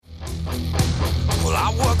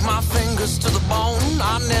fingers to the bone.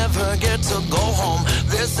 I never get to go home.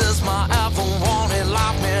 This is my ever wanted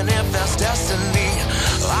life, manifest destiny.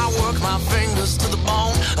 I work my fingers to the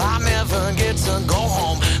bone. I never get to go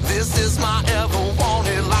home. This is my ever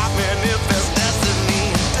wanted life, manifest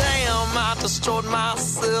destiny. Damn, I destroyed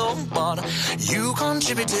myself, but you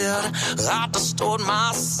contributed. I destroyed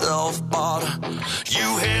myself, but you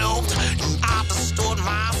helped. I destroyed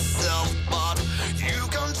myself, but you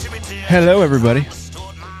contributed. Hello, everybody.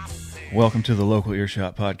 Welcome to the Local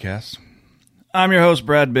Earshot Podcast. I'm your host,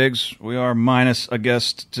 Brad Biggs. We are minus a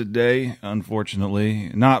guest today,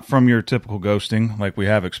 unfortunately. Not from your typical ghosting like we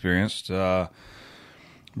have experienced.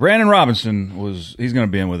 Brandon Robinson he's going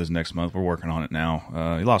to be in with us next month. We're working on it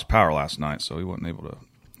now. He lost power last night, so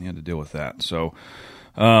he had to deal with that. So,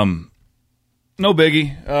 no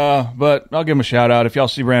biggie, but I'll give him a shout out. If y'all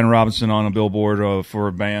see Brandon Robinson on a billboard for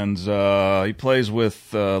bands, he plays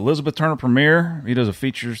with Elizabeth Turner Premier. He does a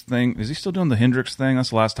features thing. Is he still doing the Hendrix thing?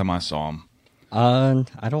 That's the last time I saw him.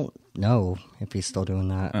 I don't know if he's still doing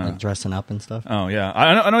that, like dressing up and stuff. Oh yeah,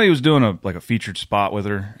 I know he was doing a featured spot with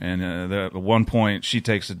her, and at one point she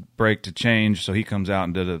takes a break to change, so he comes out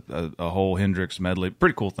and did a whole Hendrix medley.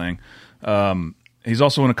 Pretty cool thing. He's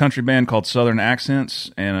also in a country band called Southern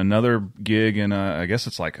Accents, and another gig in I guess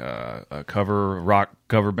it's like a rock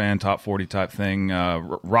cover band, top 40 type thing,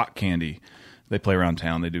 Rock Candy. They play around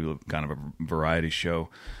town. They do kind of a variety show.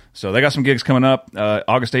 So they got some gigs coming up.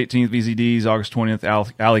 August 18th, VZDs. August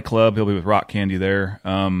 20th, Alley Club. He'll be with Rock Candy there.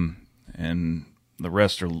 And the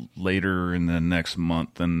rest are later in the next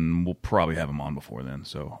month, and we'll probably have them on before then.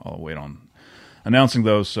 So I'll wait on announcing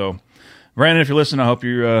those. So, Brandon, if you're listening, I hope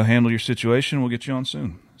you handle your situation. We'll get you on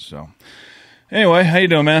soon. So, anyway, how you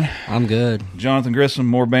doing, man? I'm good. Jonathan Grissom,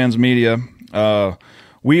 More Bands Media.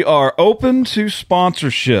 We are open to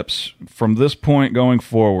sponsorships from this point going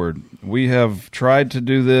forward. We have tried to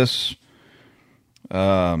do this,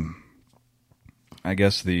 I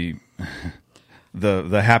guess the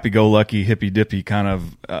happy-go-lucky, hippy-dippy kind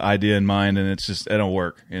of idea in mind, and it don't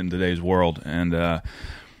work in today's world. And or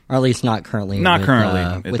at least not currently.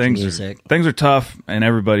 With music. Things are tough, and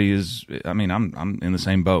everybody is. I mean, I'm in the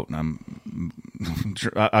same boat.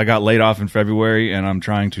 I got laid off in February, and I'm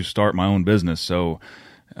trying to start my own business. So.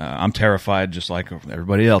 I'm terrified, just like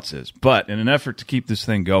everybody else is. But in an effort to keep this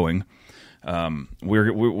thing going,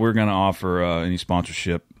 we're going to offer any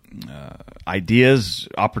sponsorship ideas,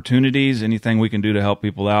 opportunities, anything we can do to help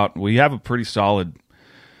people out. We have a pretty solid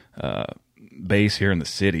base here in the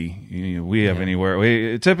city. We have anywhere.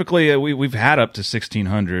 We've had up to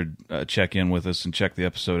 1,600 check in with us and check the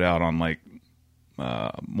episode out on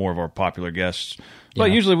more of our popular guests.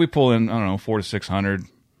 But usually we pull in 400 to 600.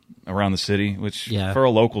 Around the city, which for a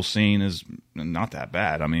local scene is not that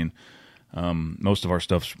bad. I mean, most of our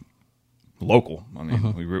stuff's local. I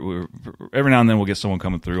mean, we every now and then we'll get someone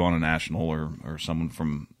coming through on a national or someone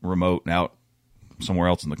from remote out somewhere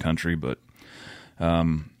else in the country. But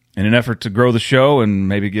in an effort to grow the show and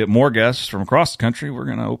maybe get more guests from across the country, we're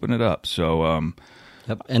going to open it up. So,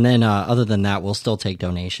 Yep. And then other than that, we'll still take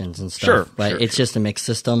donations and stuff. But it's just a mixed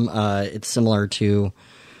system. It's similar to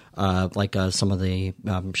some of the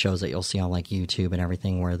shows that you'll see on like YouTube and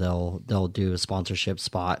everything, where they'll do a sponsorship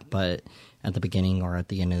spot, but at the beginning or at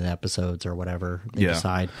the end of the episodes or whatever they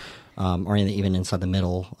decide, or even inside the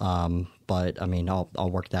middle. But I mean, I'll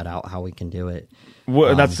work that out how we can do it.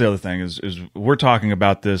 Well, that's the other thing is we're talking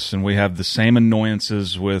about this, and we have the same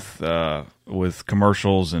annoyances with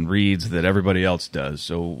commercials and reads that everybody else does.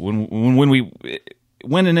 So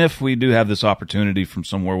when and if we do have this opportunity from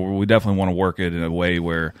somewhere, we definitely want to work it in a way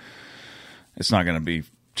where it's not going to be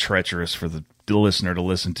treacherous for the listener to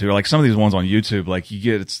listen to. Like some of these ones on YouTube,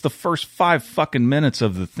 it's the first 5 fucking minutes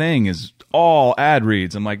of the thing is all ad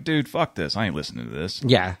reads. I'm like, dude, fuck this. I ain't listening to this.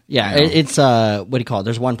 Yeah. It's what do you call it?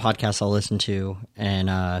 There's one podcast I'll listen to, and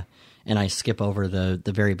I skip over the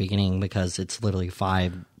very beginning because it's literally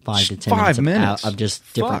 5 to 10 minutes of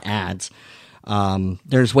just different ads.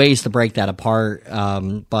 There's ways to break that apart,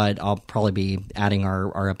 but I'll probably be adding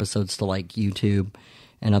our episodes to like YouTube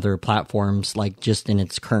and other platforms, like just in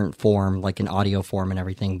its current form, like in audio form and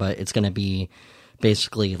everything, but it's going to be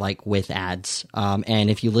basically like with ads. And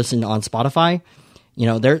if you listen on Spotify,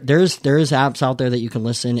 there's apps out there that you can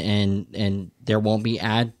listen and there won't be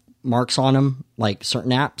ad marks on them, like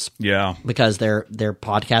certain apps. Yeah. Because they're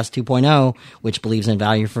podcast 2.0, which believes in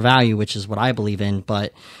value for value, which is what I believe in.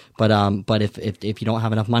 But if you don't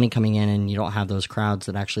have enough money coming in and you don't have those crowds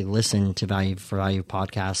that actually listen to value for value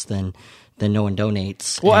podcasts, then no one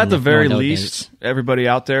donates. Well, at the very least, everybody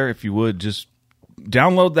out there, if you would just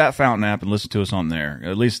download that Fountain app and listen to us on there.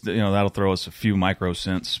 At least that'll throw us a few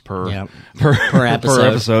microcents per episode. Per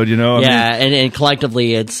episode, and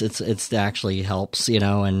collectively it's actually helps,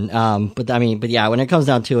 but yeah, when it comes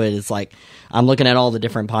down to it, it's like I'm looking at all the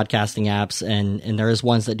different podcasting apps, and there's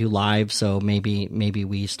ones that do live, so maybe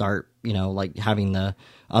we start like having the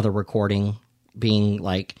other recording being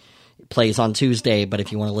like plays on Tuesday, but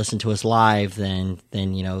if you want to listen to us live, then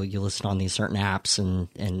you listen on these certain apps,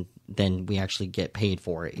 and then we actually get paid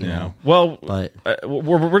for it. Well, but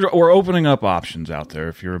we're opening up options out there.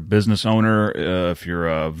 If you're a business owner, if you're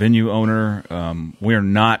a venue owner, we are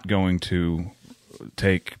not going to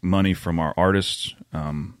take money from our artists.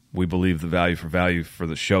 We believe the value for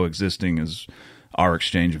the show existing is our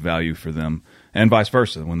exchange of value for them, and vice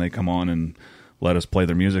versa when they come on and let us play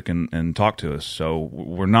their music and talk to us. So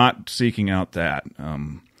we're not seeking out that.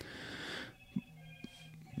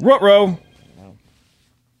 Ruh-roh.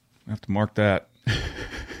 I have to mark that.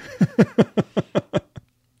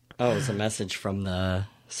 Oh, it's a message from the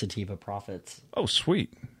Sativa Prophets. Oh,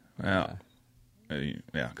 sweet. Yeah.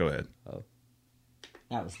 Yeah, go ahead. Oh.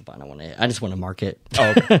 That was the button I wanted. I just want to mark it.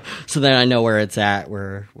 Oh, okay. So then I know where it's at,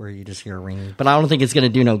 where you just hear a ringing. But I don't think it's going to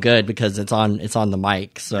do no good because it's on the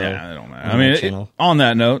mic. So yeah, I don't matter. I mean, on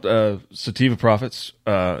that note, Sativa Prophets,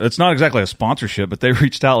 it's not exactly a sponsorship, but they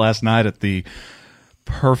reached out last night at the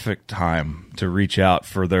perfect time to reach out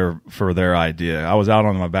for their idea. I was out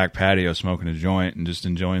on my back patio smoking a joint and just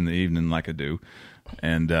enjoying the evening like I do,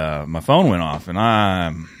 and my phone went off. And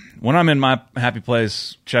when I'm in my happy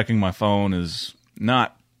place, checking my phone is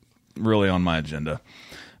not really on my agenda,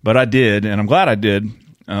 but I did, and I'm glad I did.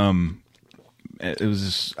 It was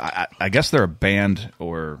just, I guess they're a band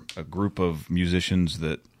or a group of musicians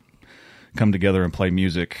that come together and play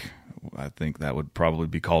music. I think that would probably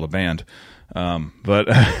be called a band. But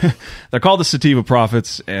they're called the Sativa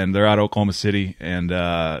Prophets, and they're out of Oklahoma City, and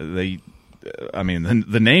the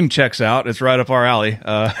name checks out. It's right up our alley.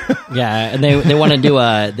 Yeah, and they want to do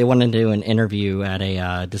an interview at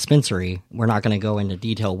a dispensary. We're not going to go into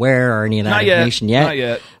detail where or any of that information yet. Not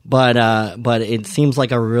yet. But it seems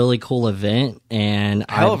like a really cool event, and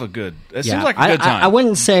seems like a good time. I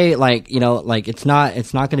wouldn't say it's not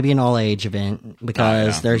going to be an all age event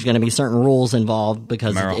because there's going to be certain rules involved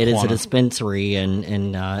because it is a dispensary,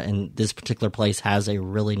 and this particular place has a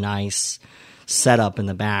really nice set up in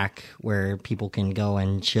the back where people can go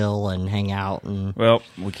and chill and hang out. And don't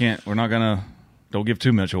give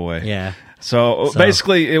too much away. Yeah. So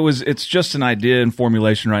basically it's just an idea in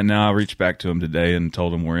formulation right now. I reached back to them today and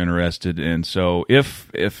told them we're interested. And so if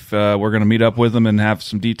we're going to meet up with them and have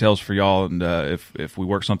some details for y'all, and if we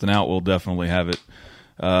work something out, we'll definitely have it.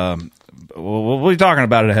 We'll be talking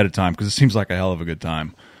about it ahead of time because it seems like a hell of a good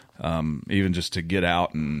time. Even just to get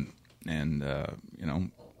out and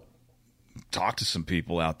talk to some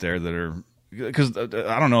people out there that are, because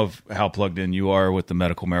I don't know how plugged in you are with the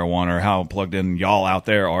medical marijuana or how plugged in y'all out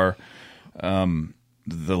there are.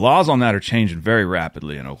 The laws on that are changing very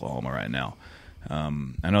rapidly in Oklahoma right now.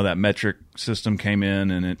 I know that metric system came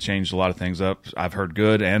in and it changed a lot of things up. I've heard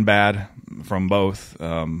good and bad from both.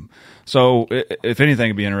 So if anything,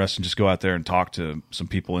 it'd be interesting, just go out there and talk to some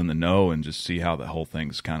people in the know and just see how the whole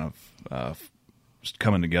thing's kind of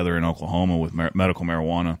coming together in Oklahoma with medical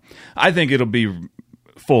marijuana. I think it'll be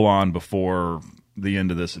full on before the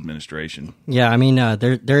end of this administration. Yeah, I mean,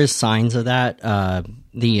 there is signs of that.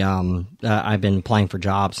 I've been applying for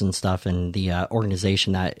jobs and stuff, and the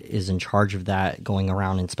organization that is in charge of that, going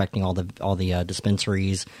around inspecting all the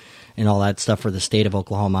dispensaries and all that stuff for the state of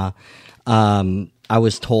Oklahoma. I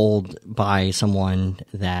was told by someone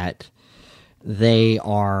that they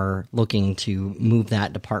are looking to move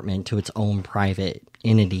that department to its own private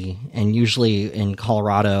entity. And usually in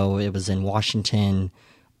Colorado, it was in Washington,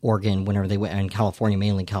 Oregon, whenever they went, and California,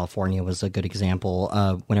 mainly California was a good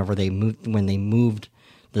example. When they moved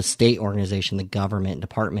the state organization, the government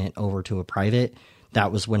department over to a private,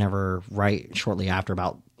 that was whenever, right shortly after,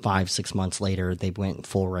 about 5-6 months later, they went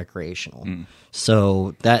full recreational.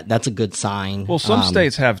 So that's a good sign. Well, some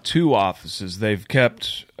states have two offices. They've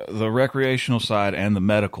kept the recreational side and the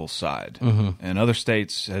medical side. And other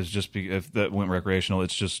states has just if that went recreational,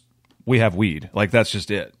 it's just we have weed. Like that's just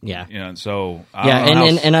it. Yeah. And so I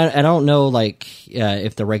don't know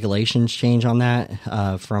if the regulations change on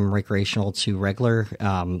that from recreational to regular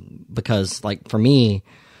because like for me,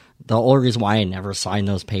 the only reason why I never sign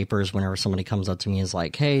those papers whenever somebody comes up to me is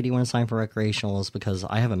like, hey, do you want to sign for recreational, is because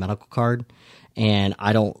I have a medical card and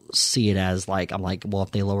I don't see it as like, I'm like, well,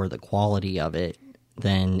 if they lower the quality of it,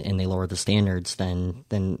 and they lower the standards, then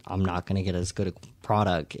I'm not going to get as good a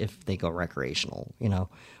product if they go recreational,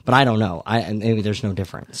 But I don't know. Maybe there's no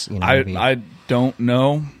difference. I don't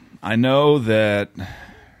know. I know that.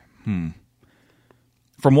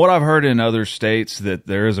 From what I've heard in other states, that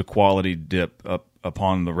there is a quality dip up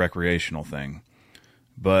upon the recreational thing,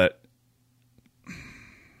 but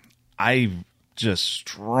I just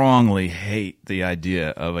strongly hate the idea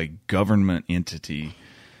of a government entity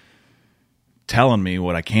telling me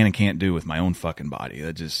what I can and can't do with my own fucking body.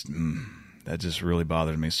 That just really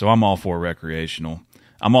bothers me. So I'm all for recreational.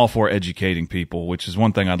 I'm all for educating people, which is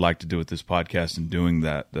one thing I'd like to do with this podcast and doing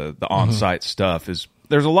that. The on-site stuff is,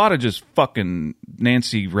 there's a lot of just fucking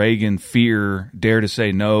Nancy Reagan fear, dare to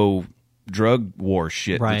say no, drug war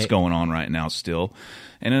shit that's going on right now still.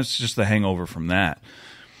 And it's just the hangover from that.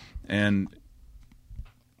 And,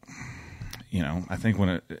 I think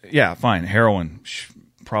fine, heroin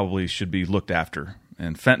probably should be looked after,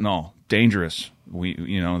 and fentanyl, dangerous,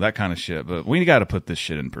 that kind of shit. But we got to put this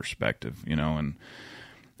shit in perspective, and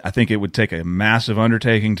I think it would take a massive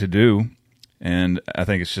undertaking to do, and I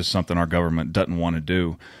think it's just something our government doesn't want to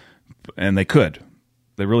do. And they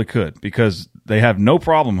really could, because they have no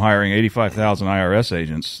problem hiring 85,000 IRS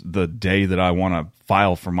agents the day that I want to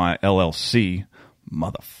file for my LLC.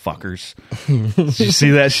 Motherfuckers. Did you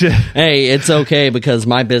see that shit? Hey, it's okay, because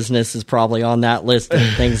my business is probably on that list of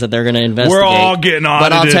things that they're going to investigate. We're all getting audited.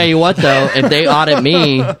 But I'll tell you what, though, if they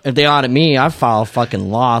audit me, I file fucking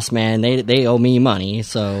loss, man. They owe me money.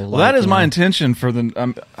 So that is my intention for the.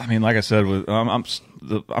 Like I said,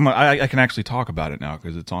 I can actually talk about it now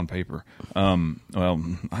because it's on paper. I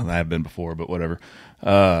have been before, but whatever.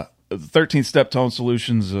 13th Step Tone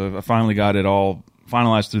Solutions. I finally got it all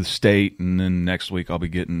finalized through the state, and then next week I'll be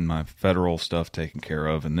getting my federal stuff taken care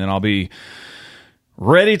of, and then I'll be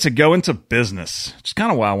ready to go into business. Which is kind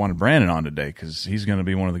of why I wanted Brandon on today, because he's going to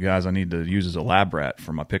be one of the guys I need to use as a lab rat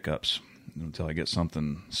for my pickups until I get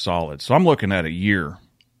something solid. So I'm looking at a year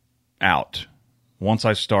out. Once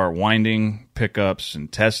I start winding pickups and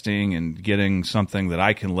testing and getting something that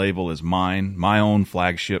I can label as mine, my own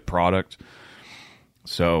flagship product.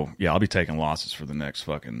 So yeah, I'll be taking losses for the next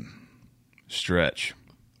fucking stretch,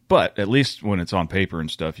 but at least when it's on paper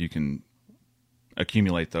and stuff, you can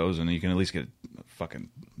accumulate those, and you can at least get a fucking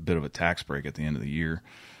bit of a tax break at the end of the year.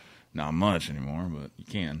 Not much anymore, but you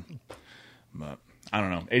can. But I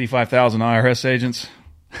don't know, 85,000 IRS agents.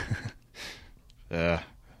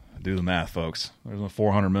 Do the math, folks. There's only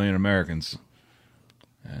 400 million Americans,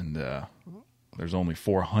 and there's only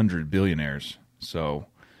 400 billionaires. So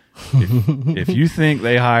if you think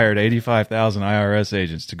they hired 85,000 IRS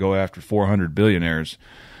agents to go after 400 billionaires,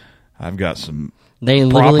 I've got some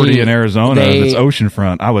property in Arizona that's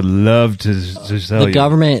oceanfront. I would love to sell you. The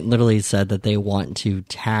government literally said that they want to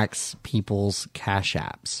tax people's cash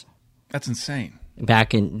apps. That's insane.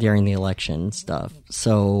 During the election stuff.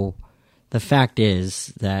 So the fact is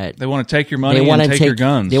that they want to take your money and take your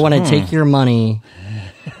guns. They want to take your money.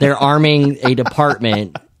 They're arming a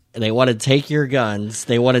department. They want to take your guns.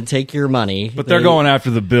 They want to take your money. But they're going after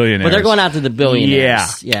the billionaires. But they're going after the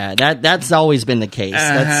billionaires. Yeah. That's always been the case.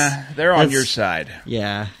 They're on your side.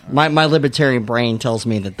 Yeah. My libertarian brain tells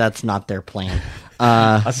me that that's not their plan.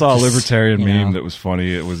 I saw a libertarian meme that was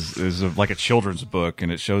funny. It was like a children's book,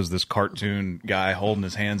 and it shows this cartoon guy holding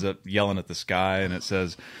his hands up, yelling at the sky, and it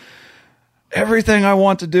says, "Everything I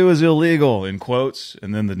want to do is illegal," in quotes.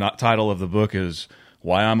 And then the title of the book is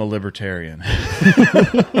 "Why I'm a Libertarian."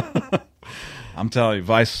 I'm telling you,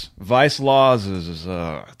 vice laws is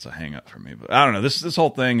it's a hang up for me. But I don't know. This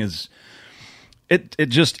whole thing is it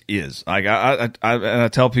just is. I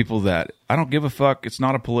tell people that I don't give a fuck. It's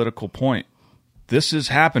not a political point. This is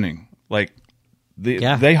happening. Like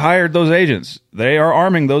they hired those agents. They are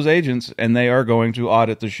arming those agents, and they are going to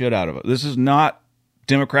audit the shit out of it. This is not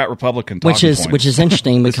Democrat Republican talking points. Which is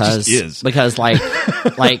interesting because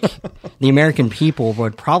like the American people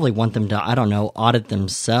would probably want them to, I don't know, audit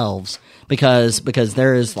themselves because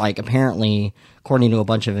there is, like, apparently, according to a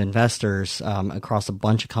bunch of investors across a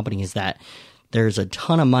bunch of companies, that there's a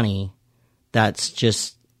ton of money that's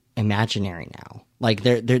just imaginary now. Like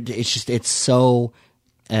it's so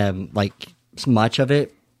like much of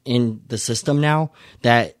it in the system now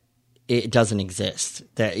that it doesn't exist.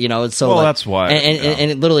 That, it's so. Well, that's why,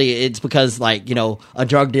 and it literally, it's because, like, a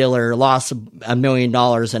drug dealer lost $1 million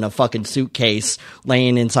in a fucking suitcase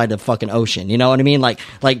laying inside the fucking ocean. You know what I mean?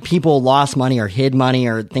 Like people lost money or hid money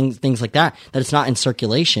or things like that. That it's not in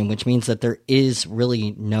circulation, which means that there is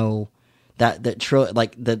really no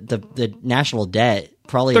the national debt.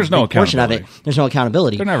 Probably there's no portion of it. There's no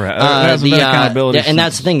accountability. There never hasn't been accountability, and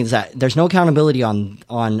that's the thing, is that there's no accountability on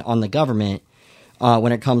the government.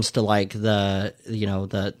 when it comes to like the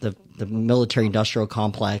military industrial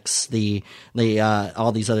complex, the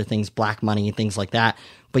all these other things, black money, things like that.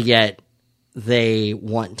 But yet they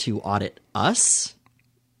want to audit us.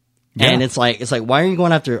 Yeah. And it's like, why are you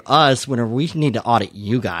going after us whenever we need to audit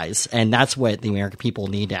you guys? And that's what the American people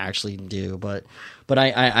need to actually do. But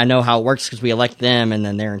I know how it works because we elect them, and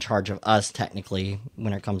then they're in charge of us technically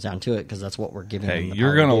when it comes down to it, because that's what we're giving them. Hey,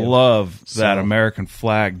 you're gonna love that American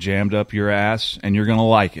flag jammed up your ass, and you're gonna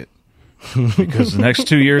like it because the next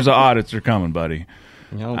 2 years of audits are coming, buddy.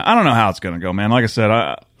 I don't know how it's gonna go, man. Like I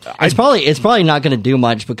said, it's probably not going to do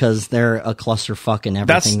much because they're a clusterfuck in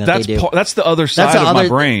everything they do. That's the other side of my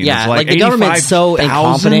brain. Yeah, like the government's so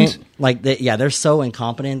incompetent. They're so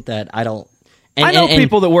incompetent that I don't. I know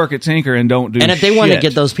people that work at Tinker and don't do shit. And if they want to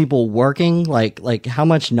get those people working, like how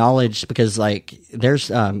much knowledge, because like there's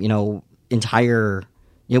entire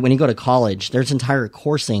when you go to college, there's entire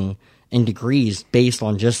coursing and degrees based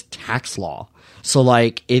on just tax law. So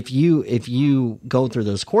like if you go through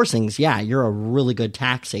those coursings, yeah, you're a really good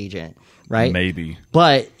tax agent, right? Maybe.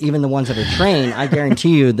 But even the ones that are trained, I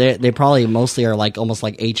guarantee you they probably mostly are like almost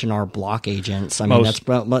like H&R Block agents. I mean, they're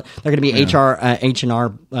going to be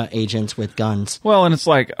H&R agents with guns. Well, and it's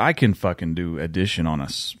like I can fucking do addition on a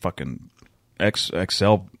fucking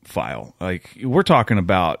Excel file. Like we're talking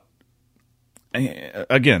about.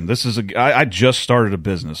 Again, this is I just started a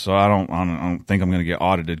business, so I don't think I'm going to get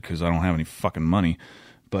audited because I don't have any fucking money.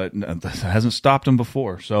 But that hasn't stopped them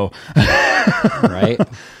before, so right.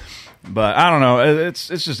 But I don't know. It's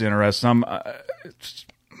just interesting. It's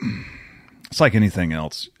like anything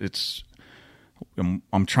else.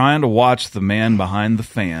 I'm trying to watch the man behind the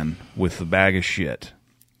fan with the bag of shit,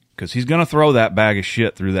 because he's going to throw that bag of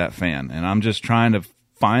shit through that fan, and I'm just trying to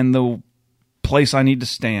find the place I need to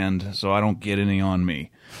stand so I don't get any on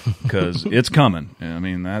me, because it's coming. I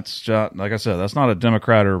mean, that's just, like I said, that's not a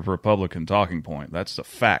Democrat or Republican talking point. That's the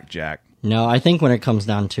fact, Jack. No, I think when it comes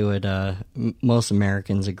down to it, most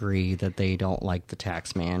Americans agree that they don't like the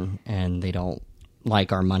tax man, and they don't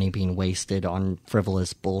like our money being wasted on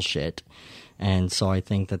frivolous bullshit. And so I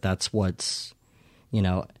think that's what's,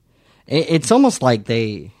 it's almost like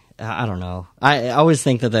I don't know. I always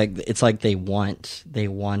think that it's like they want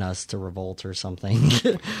us to revolt or something,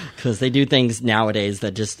 because they do things nowadays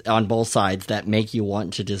that just on both sides that make you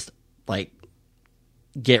want to just like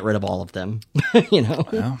get rid of all of them,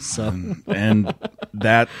 Well, so and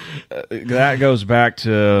that goes back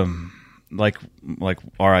to like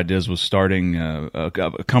our ideas was starting a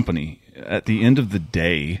company. At the end of the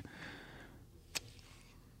day,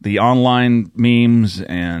 the online memes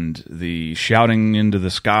and the shouting into the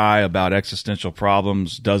sky about existential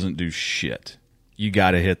problems doesn't do shit. You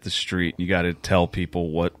got to hit the street. You got to tell people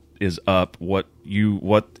what is up, what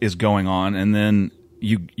is going on, and then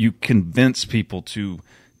you convince people to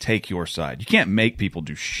take your side. You can't make people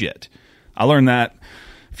do shit. I learned that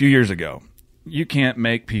a few years ago. You can't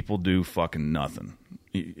make people do fucking nothing.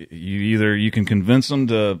 You can convince them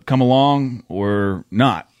to come along or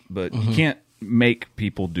not, but you can't make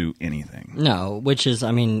people do anything. No, which is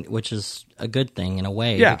a good thing in a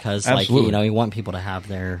way, because absolutely. like you want people to have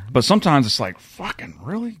their. But sometimes it's like, fucking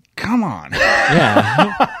really, come on.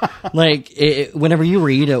 Yeah, like whenever you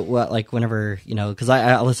read it, whenever because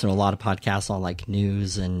I listen to a lot of podcasts on like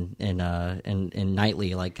news and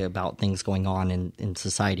nightly, like about things going on in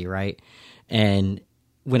society, right? And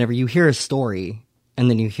whenever you hear a story and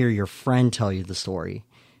then you hear your friend tell you the story,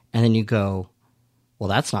 and then you go, well,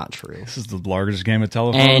 that's not true. This is the largest game of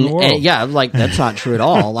telephone in the world. And yeah, like that's not true at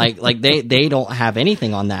all. Like they don't have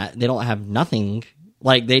anything on that. They don't have nothing.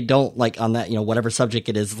 Like they don't like on that, whatever subject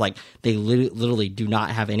it is, like they literally do not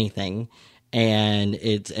have anything. And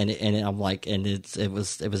I'm like, and it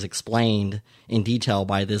was explained in detail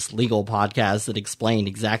by this legal podcast that explained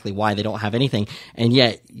exactly why they don't have anything. And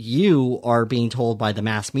yet you are being told by the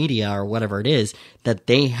mass media or whatever it is that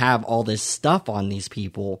they have all this stuff on these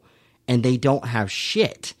people, and they don't have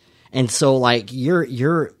shit. And so like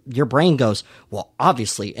your brain goes, well,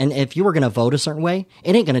 obviously, and if you were going to vote a certain way,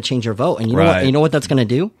 it ain't going to change your vote. And you know what that's going to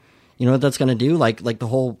do? You know what that's going to do? Like the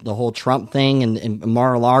whole Trump thing and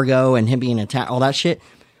Mar-a-Lago and him being attacked, all that shit.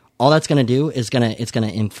 All that's going to do is it's going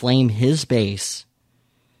to inflame his base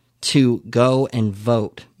to go and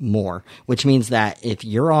vote more, which means that if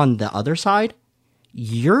you're on the other side,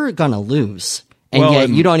 you're going to lose. And yet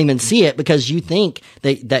you don't even see it because you think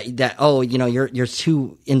that you're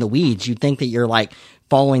too in the weeds. You think that you're like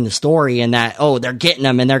following the story and that they're getting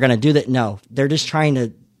them and they're going to do that. No, they're just trying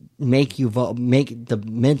to make you vote, make the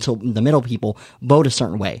middle people vote a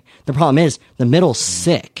certain way. The problem is the middle's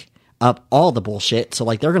sick up all the bullshit. So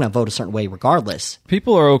like they're going to vote a certain way regardless.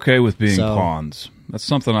 People are okay with being pawns. That's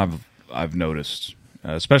something I've noticed,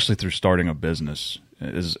 especially through starting a business.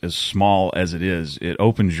 As small as it is, it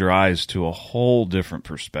opens your eyes to a whole different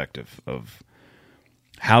perspective of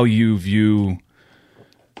how you view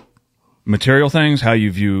material things, how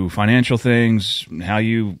you view financial things, how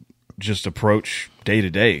you just approach day to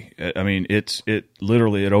day. I mean, it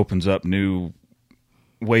literally opens up new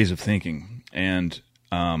ways of thinking, and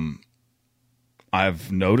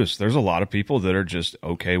I've noticed there's a lot of people that are just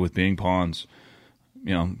okay with being pawns.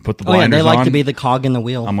 You know, put the blinders on. They like to be the cog in the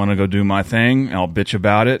wheel. I'm going to go do my thing, and I'll bitch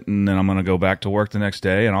about it, and then I'm going to go back to work the next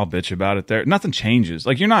day, and I'll bitch about it there. Nothing changes.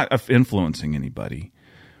 Like, you're not influencing anybody.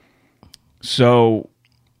 So,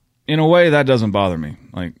 in a way, that doesn't bother me.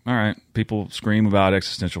 Like, all right, people scream about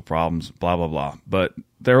existential problems, blah, blah, blah. But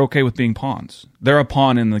they're okay with being pawns. They're a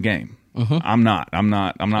pawn in the game. Mm-hmm. I'm not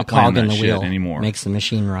playing that shit anymore. Makes the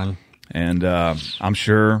machine run. And I'm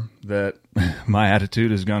sure that my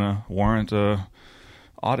attitude is going to warrant a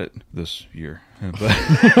audit this year. But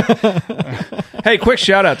hey, quick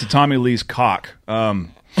shout out to Tommy Lee's cock.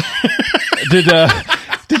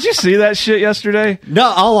 Did you see that shit yesterday? No,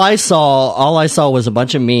 all I saw was a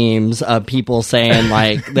bunch of memes of people saying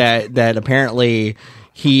like that apparently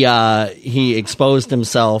he exposed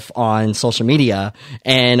himself on social media,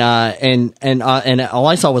 and all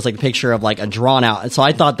I saw was like a picture of like a drawn out. So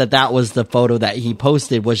I thought that was the photo that he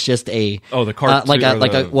posted was just a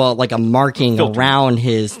like a marking filter around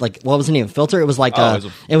his, like, what wasn't even a filter. It was like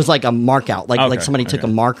it was like a mark out, like somebody took a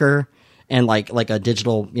marker and like a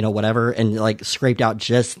digital, whatever, and like scraped out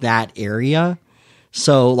just that area.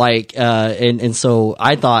 So like, and so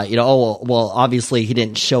I thought, well, obviously he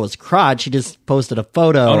didn't show his crotch. He just posted a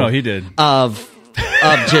photo. Oh no, he did. Of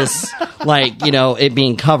just like, it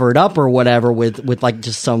being covered up or whatever with like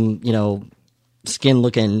just some, skin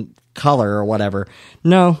looking color or whatever.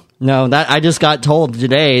 No, that I just got told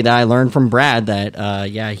today that I learned from Brad that,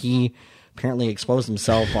 he apparently exposed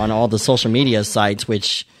himself on all the social media sites,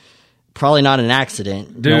 which probably not an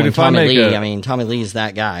accident. Dude, if Tommy Lee's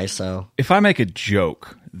that guy, so. If I make a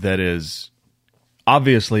joke that is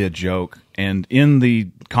obviously a joke, and in the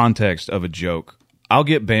context of a joke, I'll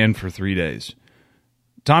get banned for 3 days.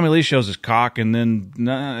 Tommy Lee shows his cock, and then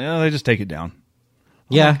they just take it down.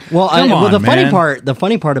 Yeah, the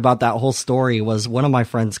funny part about that whole story was one of my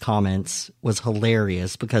friend's comments was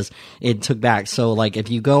hilarious because it took back. So, like,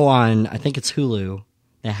 if you go on, I think it's Hulu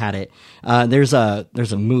that had it. There's a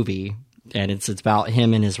movie, and it's about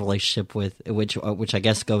him and his relationship with which I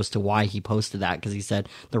guess goes to why he posted that, because he said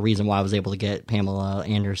the reason why I was able to get Pamela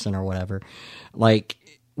Anderson or whatever, like,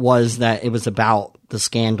 was that it was about the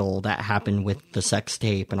scandal that happened with the sex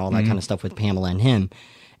tape and all that kind of stuff with Pamela and him,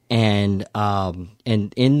 and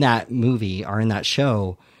in that movie or in that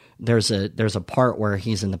show, there's a part where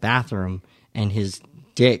he's in the bathroom and his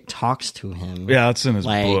dick talks to him. Yeah, it's in his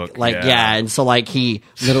book. And so like he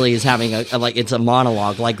literally is having a like, it's a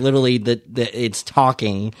monologue. Like literally it's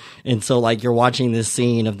talking, and so like you're watching this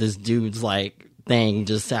scene of this dude's like thing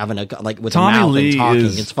just having a like with Tommy a mouth Lee and talking.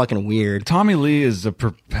 It's fucking weird. Tommy Lee is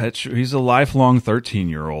he's a lifelong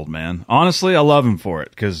 13-year-old man. Honestly, I love him for it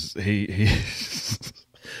because he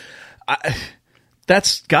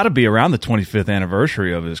that's got to be around the 25th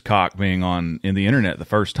anniversary of his cock being in the internet the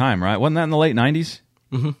first time, right? Wasn't that in the late 90s?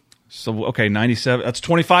 Mm-hmm. So, okay, 97. That's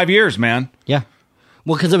 25 years, man. Yeah.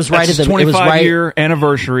 Well, because it was right at the 25-year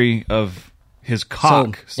anniversary of his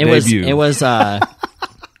cock's debut. It was right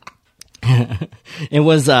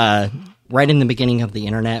in the beginning of the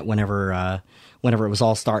internet, whenever it was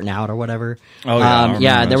all starting out or whatever. Oh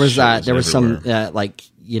yeah. There was some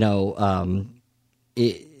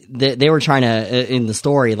they were trying to in the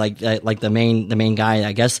story like the main guy,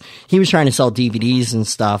 I guess he was trying to sell DVDs and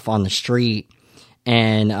stuff on the street,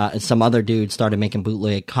 and some other dude started making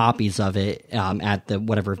bootleg copies of it at the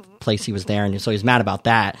whatever place he was there, and so he was mad about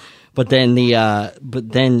that. But then they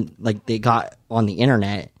got on the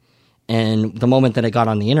internet, and the moment that it got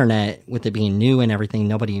on the internet, with it being new and everything,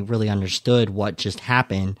 nobody really understood what just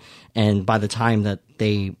happened. And by the time that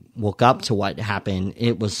they woke up to what happened,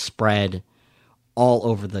 it was spread all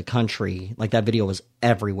over the country. Like that video was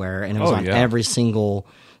everywhere, and it was every single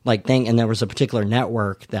like thing. And there was a particular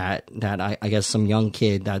network that I guess some young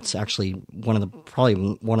kid that's actually probably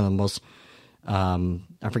one of the most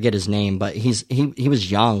I forget his name, but he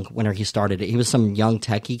was young when he started it. He was some young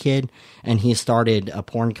techie kid, and he started a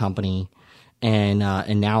porn company, and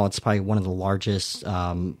now it's probably one of the largest.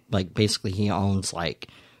 Like basically, he owns like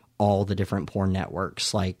all the different porn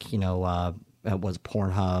networks, like was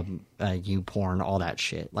Pornhub, YouPorn, all that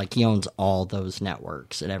shit. Like he owns all those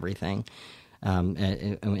networks and everything.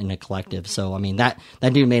 in a collective. So I mean that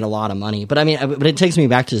dude made a lot of money. But I mean, but it takes me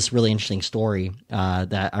back to this really interesting story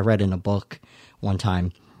that I read in a book one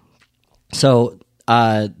time. So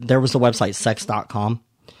there was the website sex.com,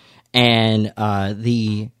 and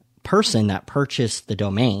the person that purchased the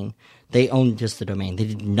domain, they owned just the domain. They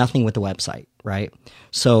did nothing with the website, right?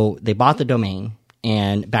 So they bought the domain,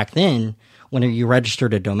 and back then, when you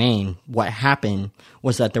registered a domain, what happened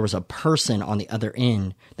was that there was a person on the other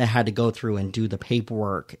end that had to go through and do the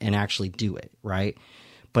paperwork and actually do it, right?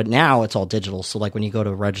 But now it's all digital. So like when you go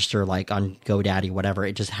to register, like on GoDaddy, whatever,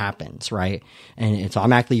 it just happens, right? And it's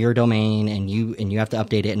automatically your domain, and you have to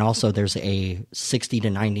update it. And also there's a 60 to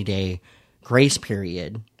 90 day grace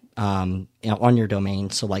period on your domain.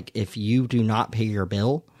 So like if you do not pay your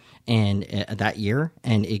bill and that year,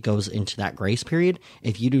 and it goes into that grace period,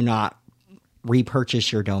 if you do not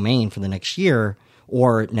repurchase your domain for the next year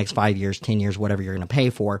or next 5 years, 10 years, whatever you're going to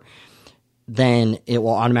pay for, then it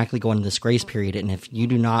will automatically go into this grace period. And if you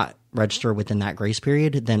do not register within that grace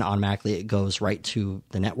period, then automatically it goes right to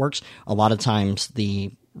the networks. A lot of times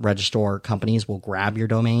the registrar companies will grab your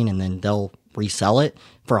domain and then they'll resell it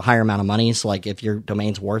for a higher amount of money. So like if your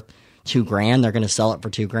domain's worth $2,000, they're going to sell it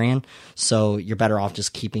for $2,000. So you're better off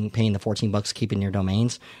just paying the $14, keeping your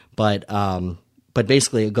domains. But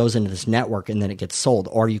basically it goes into this network and then it gets sold,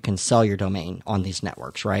 or you can sell your domain on these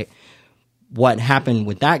networks, right? What happened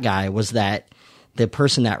with that guy was that the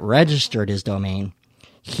person that registered his domain,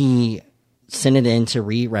 he sent it in to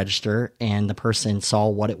re-register, and the person saw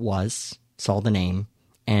what it was, saw the name,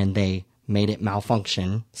 and they made it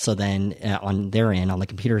malfunction. So then on their end, on the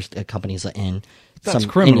computer company's end, that's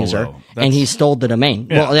criminal, user, and he stole the domain.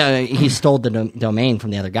 Yeah. Well, he stole the domain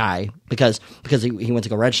from the other guy because he went to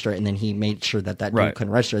go register it, and then he made sure that dude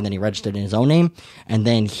couldn't register, and then he registered in his own name, and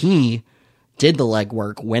then he did the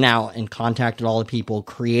legwork, went out and contacted all the people,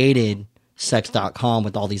 created sex.com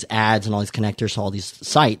with all these ads and all these connectors to all these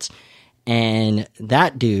sites, and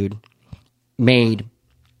that dude made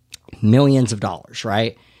millions of dollars,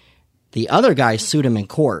 right? The other guy sued him in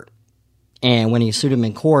court, and when he sued him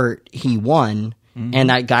in court, he won. Mm-hmm. And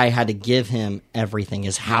that guy had to give him everything,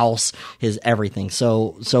 his house, his everything.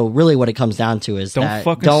 So really what it comes down to is don't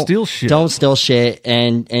steal shit. Don't steal shit.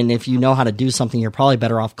 And if you know how to do something, you're probably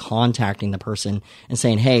better off contacting the person and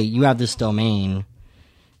saying, hey, you have this domain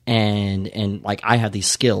and like I have these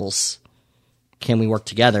skills. Can we work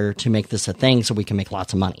together to make this a thing so we can make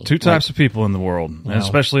lots of money? Two types of people in the world, and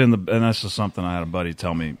especially and this is something I had a buddy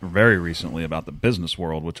tell me very recently about the business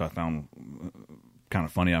world, which I found kind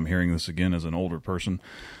of funny. I'm hearing this again as an older person,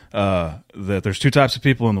 that there's two types of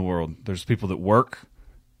people in the world. There's people that work,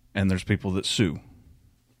 and there's people that sue.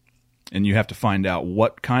 And you have to find out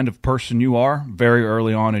what kind of person you are very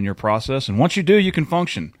early on in your process. And once you do, you can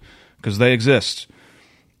function because they exist.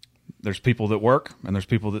 There's people that work, and there's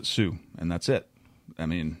people that sue, and that's it. I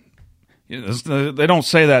mean, they don't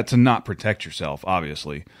say that to not protect yourself,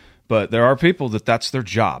 obviously, but there are people that's their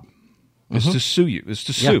job. It's to sue you. It's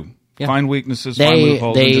to sue. Yeah. Find weaknesses, find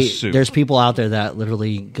loopholes, and just sue. There's people out there that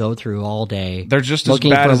literally go through all day. They're just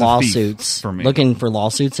looking as bad for as lawsuits, for me. Looking for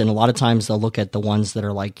lawsuits, and a lot of times they'll look at the ones that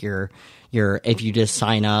are like your if you just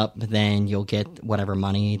sign up, then you'll get whatever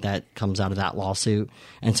money that comes out of that lawsuit,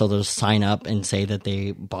 and so they'll sign up and say that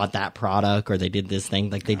they bought that product or they did this thing.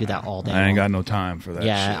 Like they do that all day. I ain't got no time for that.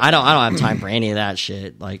 Yeah, shit. I don't have time for any of that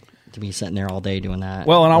shit. Like to be sitting there all day doing that.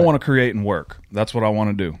 Well, and I want to create and work. That's what I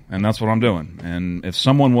want to do, and that's what I'm doing. And if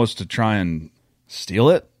someone was to try and steal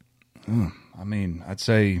it, I mean, I'd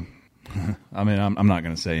say, I'm not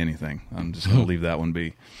going to say anything. I'm just going to leave that one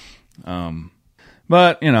be.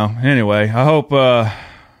 But, anyway, I hope,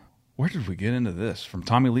 where did we get into this? From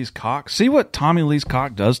Tommy Lee's cock? See what Tommy Lee's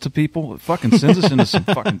cock does to people? It fucking sends us into some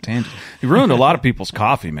fucking tangent. He ruined a lot of people's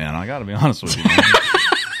coffee, man. I got to be honest with you, man.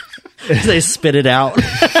 They spit it out.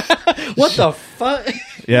 What the fuck?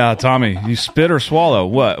 Yeah, Tommy, you spit or swallow?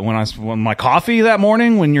 What? When my coffee that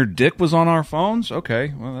morning when your dick was on our phones?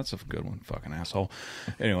 Okay, well, that's a good one, fucking asshole.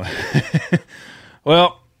 Anyway,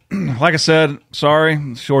 well, like I said,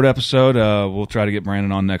 sorry, short episode. We'll try to get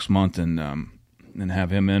Brandon on next month and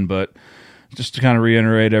have him in. But just to kind of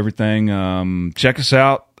reiterate everything, check us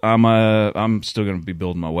out. I'm still going to be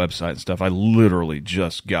building my website and stuff. I literally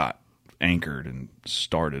just got anchored and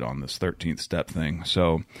started on this 13th step thing.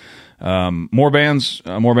 So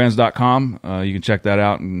morebands.com. You can check that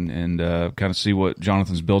out and kind of see what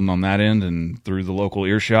Jonathan's building on that end and through the local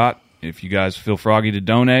earshot. If you guys feel froggy to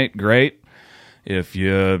donate, great. If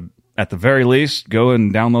you, at the very least, go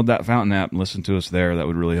and download that Fountain app and listen to us there, that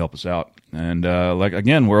would really help us out. And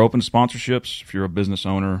again, we're open to sponsorships. If you're a business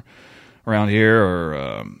owner around here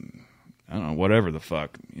or I don't know, whatever the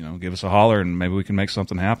fuck, give us a holler and maybe we can make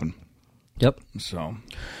something happen. Yep. So,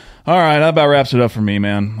 all right, that about wraps it up for me,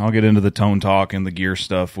 man. I'll get into the tone talk and the gear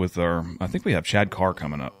stuff with I think we have Chad Carr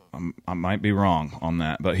coming up. I might be wrong on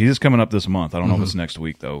that, but he's coming up this month. I don't know if it's next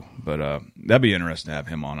week though, but that'd be interesting to have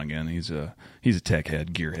him on again. He's a tech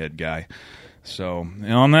head, gear head guy. So,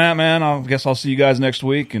 and on that, man, I guess I'll see you guys next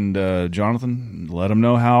week. And Jonathan, let them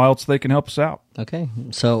know how else they can help us out. Okay.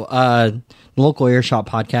 So, the Local Earshot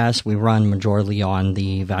podcast, we run majorly on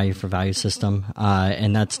the value for value system,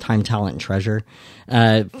 and that's time, talent, and treasure.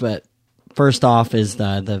 But first off is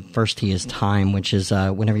the first T is time, which is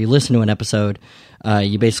whenever you listen to an episode,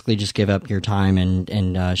 you basically just give up your time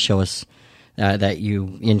and show us that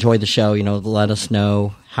you enjoy the show, let us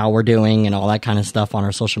know how we're doing and all that kind of stuff on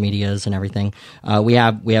our social medias and everything. We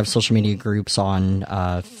have social media groups on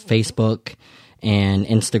Facebook and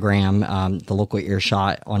Instagram, the Local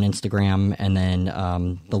Earshot on Instagram, and then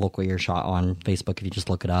the Local Earshot on Facebook if you just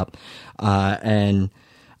look it up. And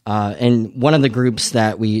one of the groups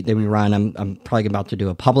that we run, I'm probably about to do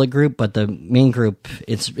a public group, but the main group,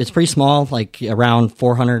 it's pretty small, like around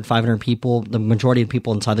 400, 500 people. The majority of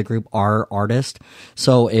people inside the group are artists.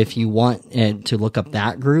 So if you want to look up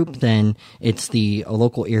that group, then it's the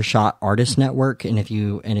Local Earshot Artist Network. And if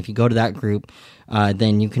you go to that group,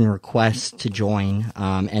 then you can request to join,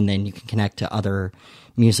 and then you can connect to other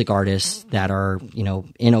music artists that are,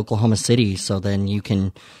 in Oklahoma City. So then you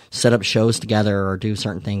can set up shows together or do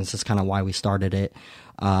certain things. That's kind of why we started it.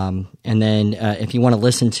 And then if you want to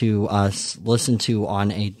listen to us,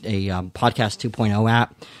 on a Podcast 2.0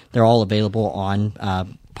 app. They're all available on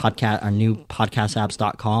our new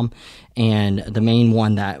podcastapps.com. And the main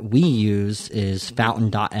one that we use is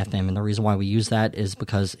Fountain.fm. And the reason why we use that is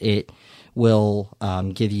because it will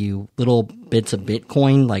give you little bits of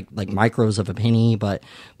Bitcoin, like micros of a penny, but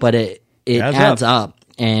it adds up.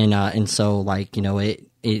 And so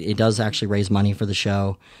it does actually raise money for the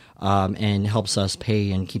show, and helps us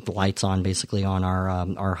pay and keep the lights on basically on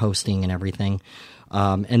our hosting and everything.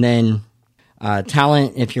 And then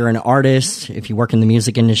talent, if you're an artist, if you work in the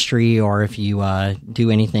music industry, or if you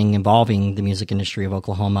do anything involving the music industry of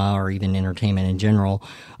Oklahoma or even entertainment in general,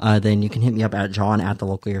 then you can hit me up at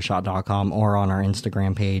john@thelocalearshot.com or on our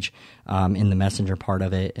Instagram page in the messenger part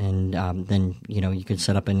of it. And then, you could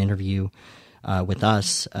set up an interview with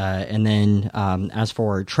us. And then as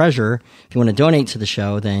for treasure, if you want to donate to the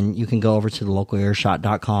show, then you can go over to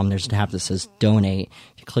thelocalearshot.com. There's a tab that says donate.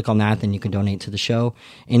 If you click on that, then you can donate to the show.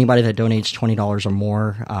 Anybody that donates $20 or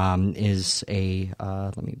more is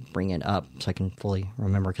let me bring it up so I can fully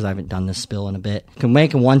remember, because I haven't done this spill in a bit. You can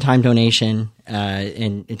make a one-time donation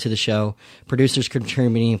into the show. Producers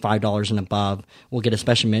contributing $5 and above will get a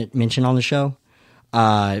special mention on the show.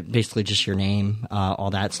 Basically just your name,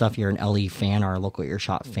 all that stuff. You're an LE fan or a Local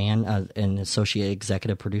Earshot fan, an associate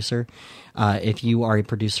executive producer. If you are a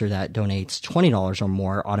producer that donates $20 or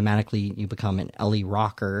more, automatically you become an LE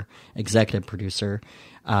Rocker executive producer.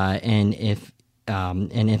 And if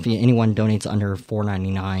anyone donates under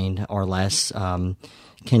 $4.99 or less,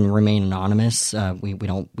 can remain anonymous. We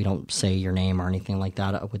don't say your name or anything like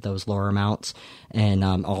that with those lower amounts. And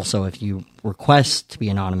also, if you request to be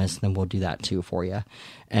anonymous, then we'll do that too for you.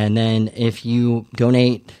 And then if you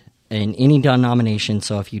donate in any denomination,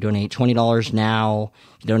 so if you donate $20 now,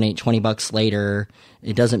 you donate $20 later,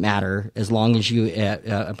 it doesn't matter, as long as you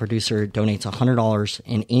a producer donates $100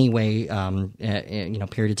 in any way,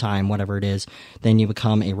 period of time, whatever it is, then you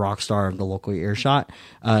become a rock star of the Local Earshot.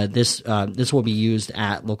 This will be used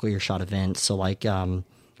at Local Earshot events. So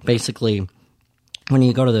basically, when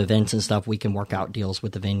you go to the events and stuff, we can work out deals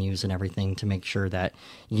with the venues and everything to make sure that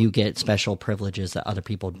you get special privileges that other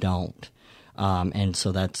people don't. And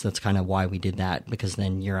so that's kind of why we did that, because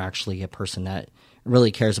then you're actually a person that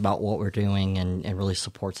really cares about what we're doing and really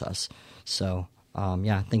supports us. So,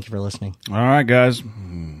 thank you for listening. All right, guys.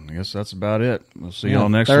 I guess that's about it. We'll see you all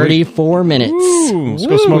next 34 week. 34 minutes. Woo! Let's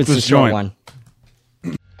go smoke this joint.